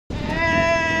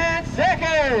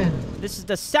This is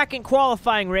the second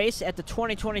qualifying race at the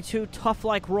 2022 Tough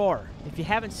Like RORR. If you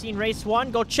haven't seen race 1,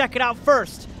 go check it out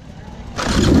first.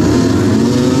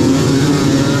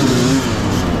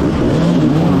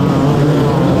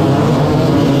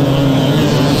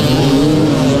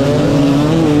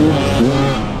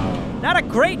 Not a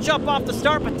great jump off the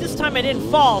start, but this time I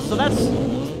didn't fall, so that's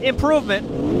improvement.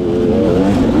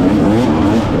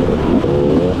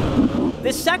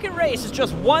 This second race is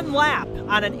just one lap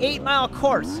on an 8-mile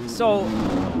course, so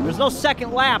there's no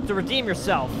second lap to redeem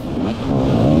yourself.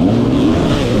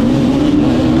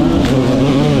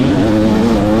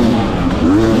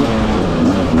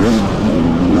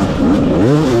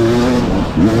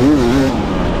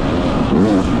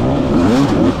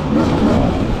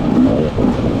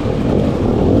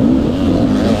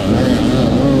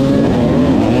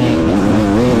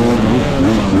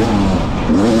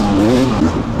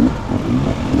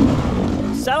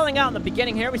 Settling out in the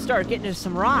beginning here, we started getting into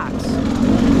some rocks.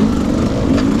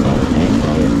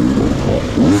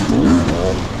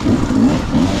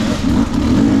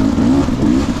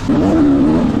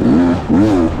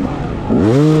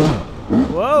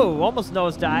 Whoa, almost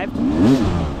nosedived.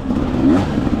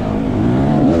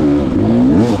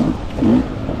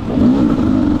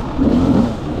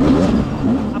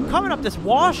 I'm coming up this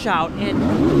washout and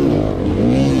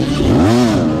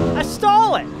I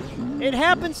stall it. It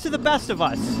happens to the best of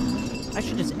us. I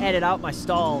should just edit out my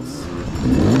stalls.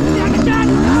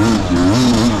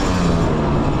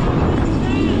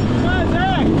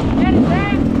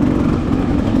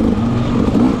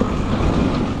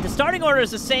 The starting order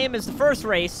is the same as the first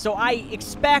race, so I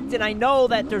expect and I know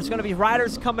that there's going to be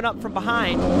riders coming up from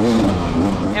behind.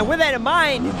 And with that in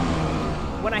mind,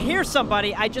 when I hear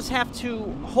somebody, I just have to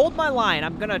hold my line.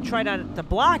 I'm going to try not to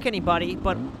block anybody,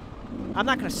 but I'm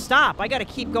not going to stop. I got to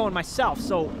keep going myself.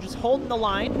 So just holding the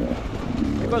line.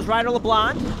 There goes Ryder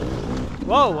LeBlanc.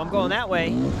 Whoa, I'm going that way.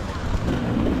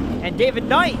 And David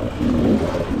Knight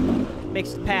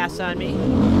makes the pass on me.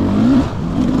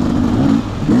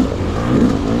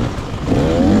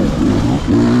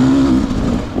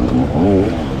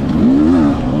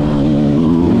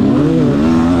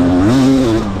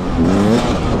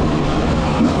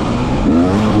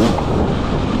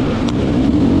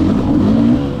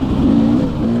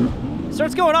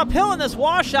 Starts going uphill in this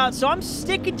washout, so I'm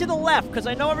sticking to the left because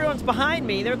I know everyone's behind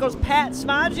me. There goes Pat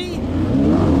Smodgy.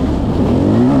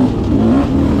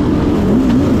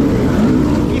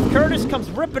 Keith Curtis comes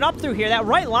ripping up through here. That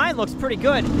right line looks pretty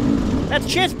good.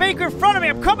 That's Chance Baker in front of me.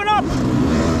 I'm coming up.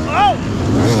 Oh!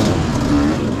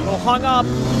 A little hung up.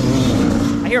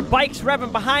 I hear bikes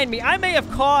revving behind me. I may have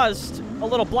caused a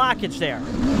little blockage there.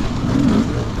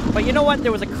 But you know what?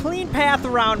 There was a clean path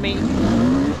around me.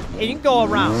 And you can go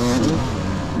around.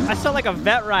 I sound like a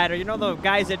vet rider. You know the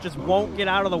guys that just won't get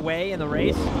out of the way in the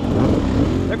race?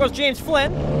 There goes James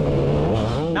Flynn.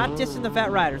 Not dissing the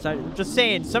vet riders. I'm just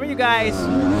saying, some of you guys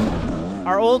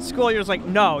are old school. You're just like,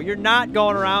 no, you're not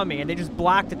going around me. And they just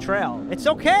block the trail. It's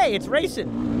okay. It's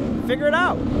racing. Figure it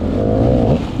out.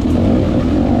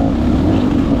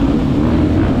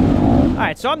 All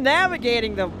right, so I'm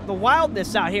navigating the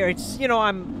wildness out here. It's, you know,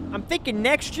 I'm thinking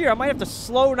next year I might have to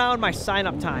slow down my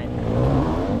sign-up time.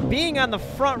 Being on the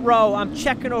front row, I'm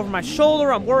checking over my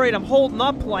shoulder. I'm worried I'm holding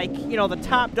up like, you know, the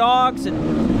top dogs.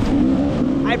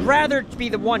 And I'd rather be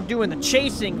the one doing the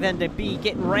chasing than to be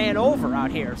getting ran over out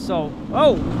here. So,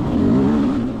 oh,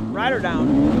 rider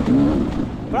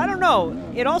down. But I don't know.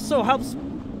 It also helps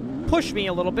push me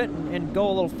a little bit and go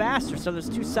a little faster. So there's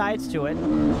two sides to it.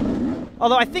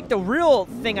 Although I think the real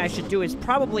thing I should do is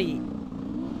probably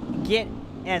get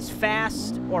as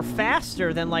fast or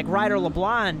faster than like Ryder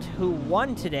LeBlanc, who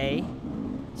won today.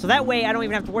 So that way I don't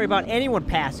even have to worry about anyone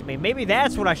passing me. Maybe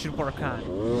that's what I should work on.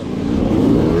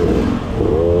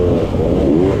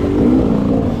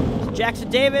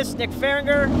 Jackson Davis, Nick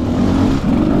Farringer,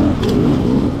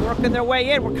 working their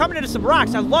way in. We're coming into some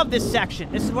rocks. I love this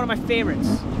section. This is one of my favorites.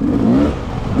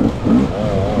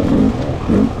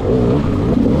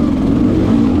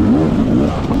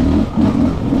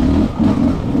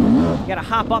 Gotta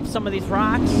hop up some of these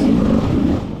rocks.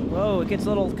 Whoa, it gets a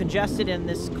little congested in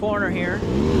this corner here.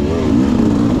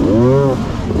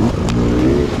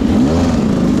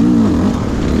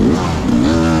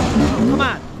 Come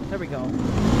on, there we go.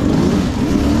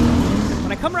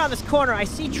 When I come around this corner, I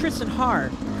see Tristan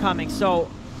Hard coming, so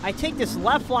I take this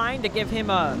left line to give him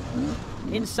a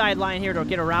inside line here to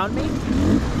get around me.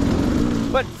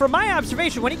 But from my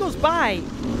observation, when he goes by,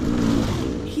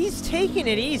 he's taking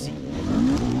it easy.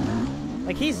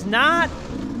 Like, he's not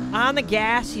on the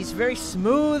gas. He's very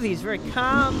smooth. He's very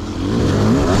calm.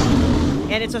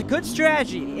 And it's a good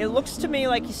strategy. It looks to me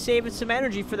like he's saving some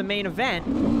energy for the main event.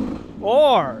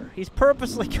 Or he's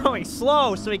purposely going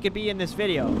slow so he could be in this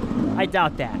video. I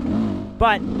doubt that.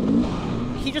 But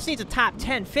he just needs a top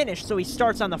 10 finish so he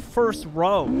starts on the first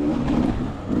row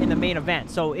in the main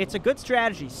event. So it's a good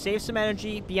strategy. Save some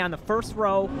energy, be on the first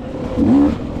row.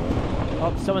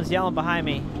 Oh, someone's yelling behind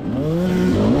me.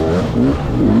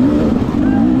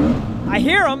 I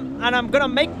hear him, and I'm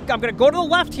gonna go to the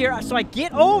left here, so I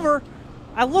get over.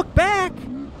 I look back.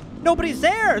 Nobody's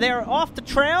there. They're off the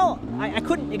trail. I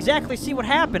couldn't exactly see what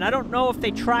happened. I don't know if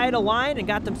they tried a line and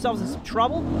got themselves in some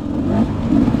trouble.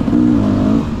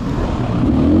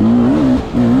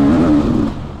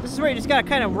 This is where you just gotta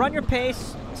kind of run your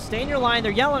pace, stay in your line.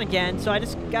 They're yelling again, so I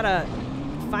just gotta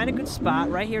find a good spot.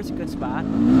 Right here's a good spot.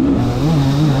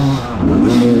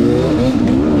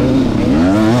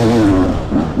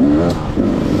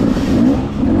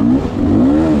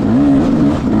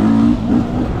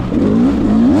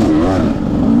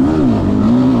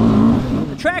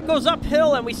 The track goes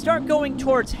uphill and we start going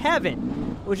towards heaven,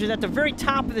 which is at the very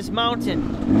top of this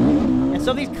mountain. And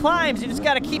so these climbs, you just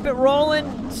got to keep it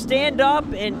rolling, stand up,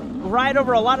 and ride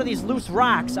over a lot of these loose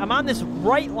rocks. I'm on this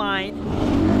right line,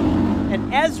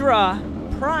 and Ezra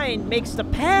Prine makes the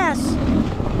pass,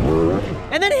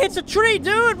 and then he hits a tree.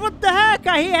 Dude, what the heck?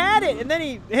 He had it, and then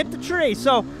he hit the tree.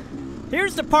 So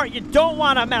here's the part you don't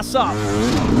want to mess up.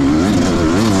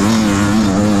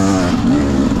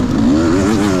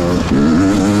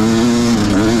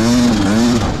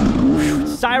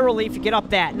 Sigh of relief, you get up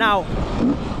that. Now,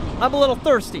 I'm a little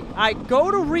thirsty. I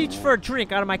go to reach for a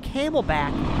drink out of my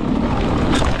Camelback.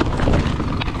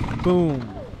 Boom.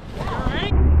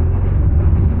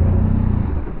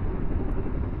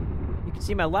 You can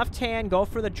see my left hand go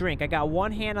for the drink. I got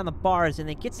one hand on the bars, and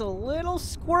it gets a little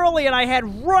squirrely, and I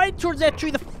head right towards that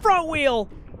tree. The front wheel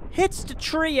hits the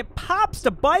tree. It pops the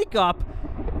bike up,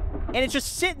 and it's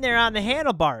just sitting there on the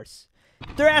handlebars.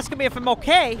 They're asking me if I'm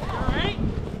okay. All right.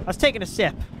 I was taking a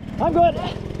sip. I'm good.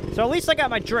 So at least I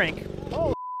got my drink.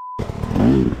 Oh.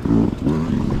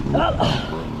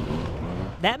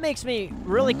 That makes me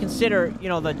really consider, you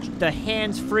know, the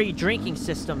hands-free drinking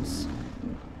systems.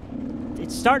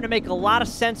 It's starting to make a lot of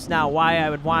sense now why I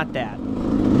would want that.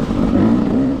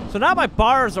 So now my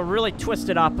bars are really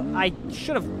twisted up. I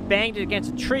should have banged it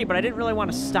against a tree, but I didn't really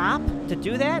want to stop to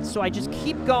do that, so I just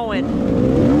keep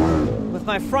going with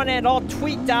my front end all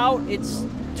tweaked out. It's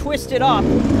twisted up,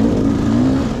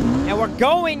 and we're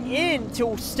going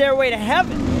into Stairway to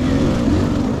Heaven.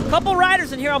 A couple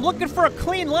riders in here. I'm looking for a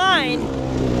clean line.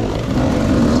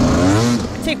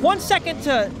 Take 1 second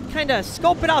to kind of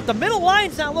scope it out. The middle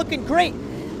line's not looking great.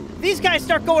 These guys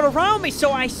start going around me,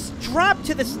 so I drop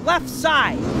to this left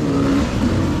side,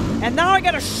 and now I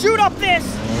gotta shoot up this.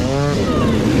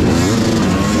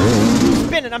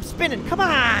 I'm spinning. Come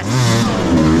on.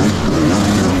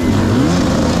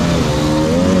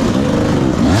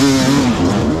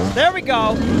 There we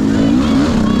go.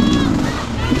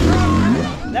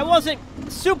 That wasn't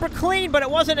super clean, but it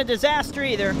wasn't a disaster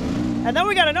either. And then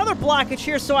we got another blockage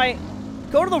here, so I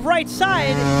go to the right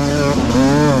side.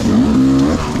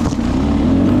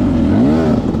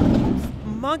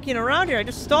 Monkeying around here, I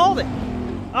just stalled it.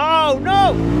 Oh,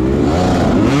 no!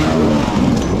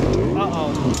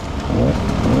 Uh-oh.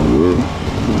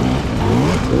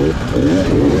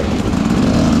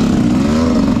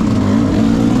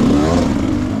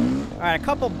 Alright, a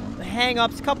couple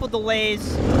hang-ups, a couple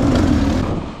delays.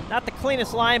 Not the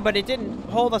cleanest line, but it didn't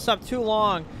hold us up too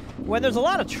long. When there's a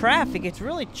lot of traffic, it's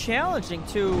really challenging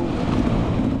to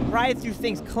ride through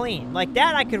things clean. Like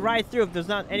that I could ride through if there's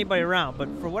not anybody around, but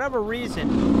for whatever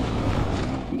reason,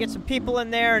 you get some people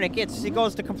in there and it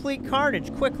goes to complete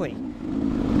carnage quickly.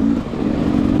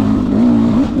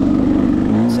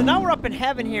 So now we're up in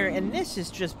heaven here, and this is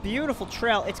just beautiful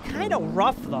trail. It's kind of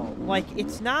rough though. Like,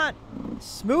 it's not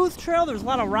smooth trail. There's a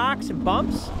lot of rocks and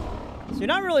bumps, so you're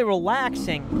not really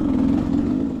relaxing.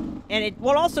 And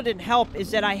what also didn't help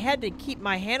is that I had to keep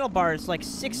my handlebars like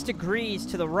 6 degrees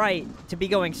to the right to be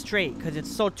going straight, because it's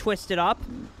so twisted up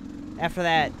after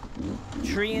that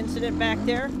tree incident back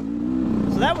there.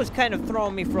 So that was kind of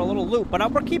throwing me for a little loop,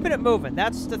 but we're keeping it moving.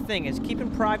 That's the thing, is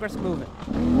keeping progress moving.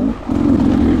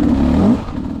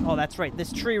 Oh, that's right.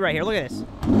 This tree right here. Look at this.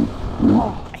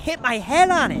 I hit my head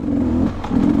on it.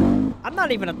 I'm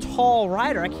not even a tall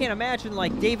rider. I can't imagine,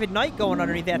 like, David Knight going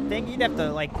underneath that thing. You'd have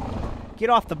to, like, get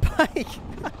off the bike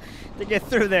to get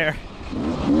through there.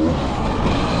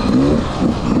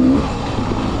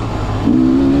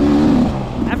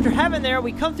 After heaven there,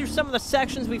 we come through some of the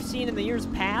sections we've seen in the years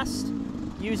past,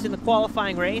 used in the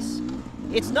qualifying race.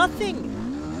 It's nothing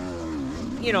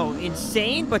you know,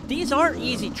 insane, but these aren't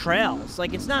easy trails.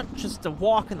 Like, it's not just a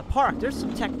walk in the park. There's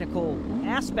some technical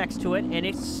aspects to it, and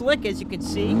it's slick, as you can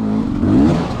see.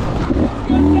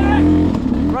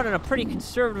 Running a pretty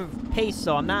conservative pace,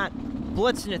 so I'm not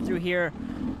blitzing it through here.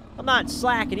 I'm not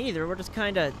slacking either. We're just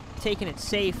kind of taking it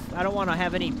safe. I don't want to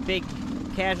have any big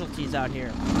casualties out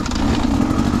here.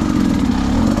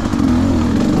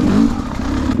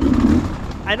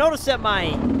 I noticed that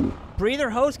my breather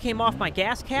hose came off my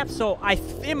gas cap, so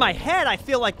in my head I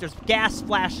feel like there's gas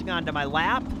splashing onto my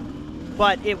lap,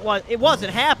 but it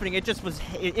wasn't happening. It just was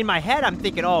in my head. I'm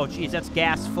thinking, oh geez, that's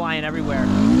gas flying everywhere.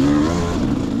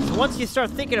 So once you start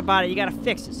thinking about it, you gotta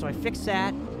fix it. So I fixed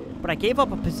that, but I gave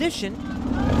up a position.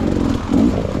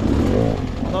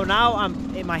 Although now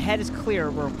my head is clear.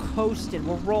 We're coasting.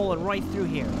 We're rolling right through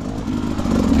here.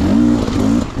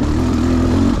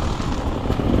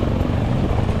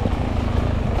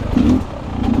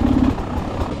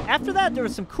 After that, there were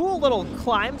some cool little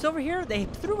climbs over here. They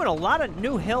threw in a lot of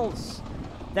new hills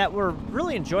that were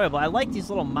really enjoyable. I like these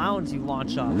little mounds you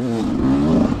launch off.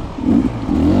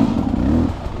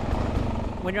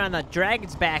 When you're on the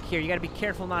dragon's back here, you got to be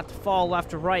careful not to fall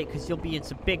left or right because you'll be in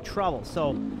some big trouble.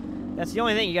 So that's the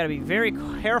only thing. You got to be very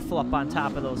careful up on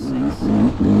top of those things.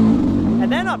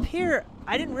 And then up here,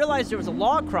 I didn't realize there was a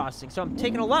log crossing, so I'm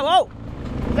taking a log. Whoa!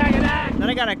 Then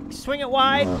I got to swing it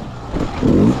wide.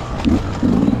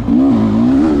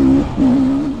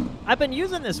 I've been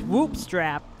using this Whoop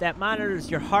strap that monitors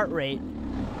your heart rate,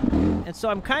 and so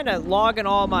I'm kind of logging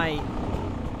all my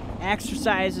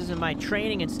exercises and my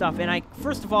training and stuff, and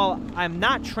first of all, I'm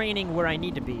not training where I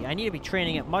need to be. I need to be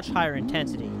training at much higher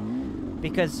intensity,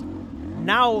 because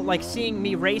now, like, seeing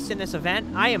me race in this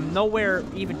event, I am nowhere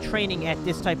even training at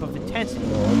this type of intensity.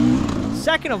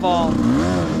 Second of all,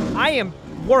 I am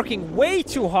working way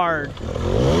too hard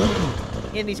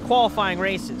in these qualifying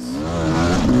races.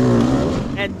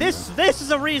 And this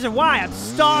is a reason why I'm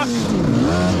stuck.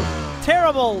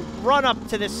 Terrible run up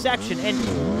to this section,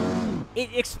 and it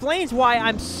explains why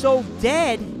I'm so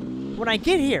dead when I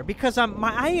get here, because I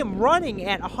am running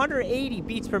at 180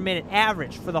 beats per minute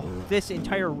average for this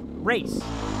entire race.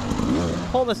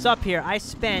 Pull this up here. I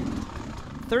spent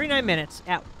 39 minutes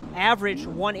at average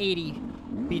 180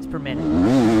 beats per minute.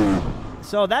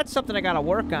 So that's something I gotta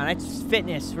work on. It's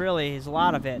fitness, really, is a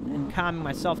lot of it, and calming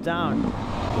myself down.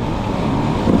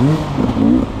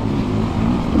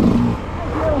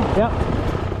 Yep.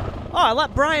 Oh, I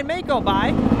let Brian May go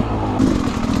by.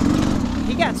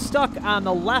 He got stuck on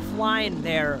the left line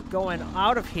there, going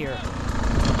out of here.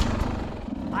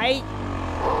 I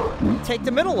take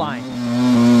the middle line.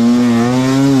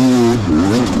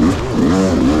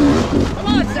 Come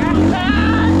on, Zach!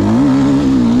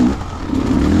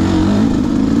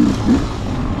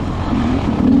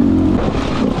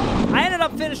 I ended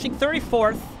up finishing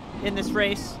 34th in this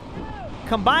race.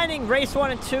 Combining race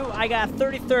 1 and 2, I got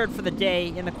 33rd for the day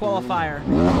in the qualifier.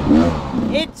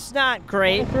 It's not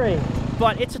great,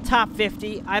 but it's a top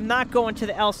 50. I'm not going to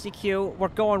the LCQ. We're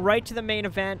going right to the main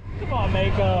event. Come on,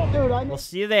 Mako. Dude, we'll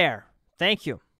see you there. Thank you.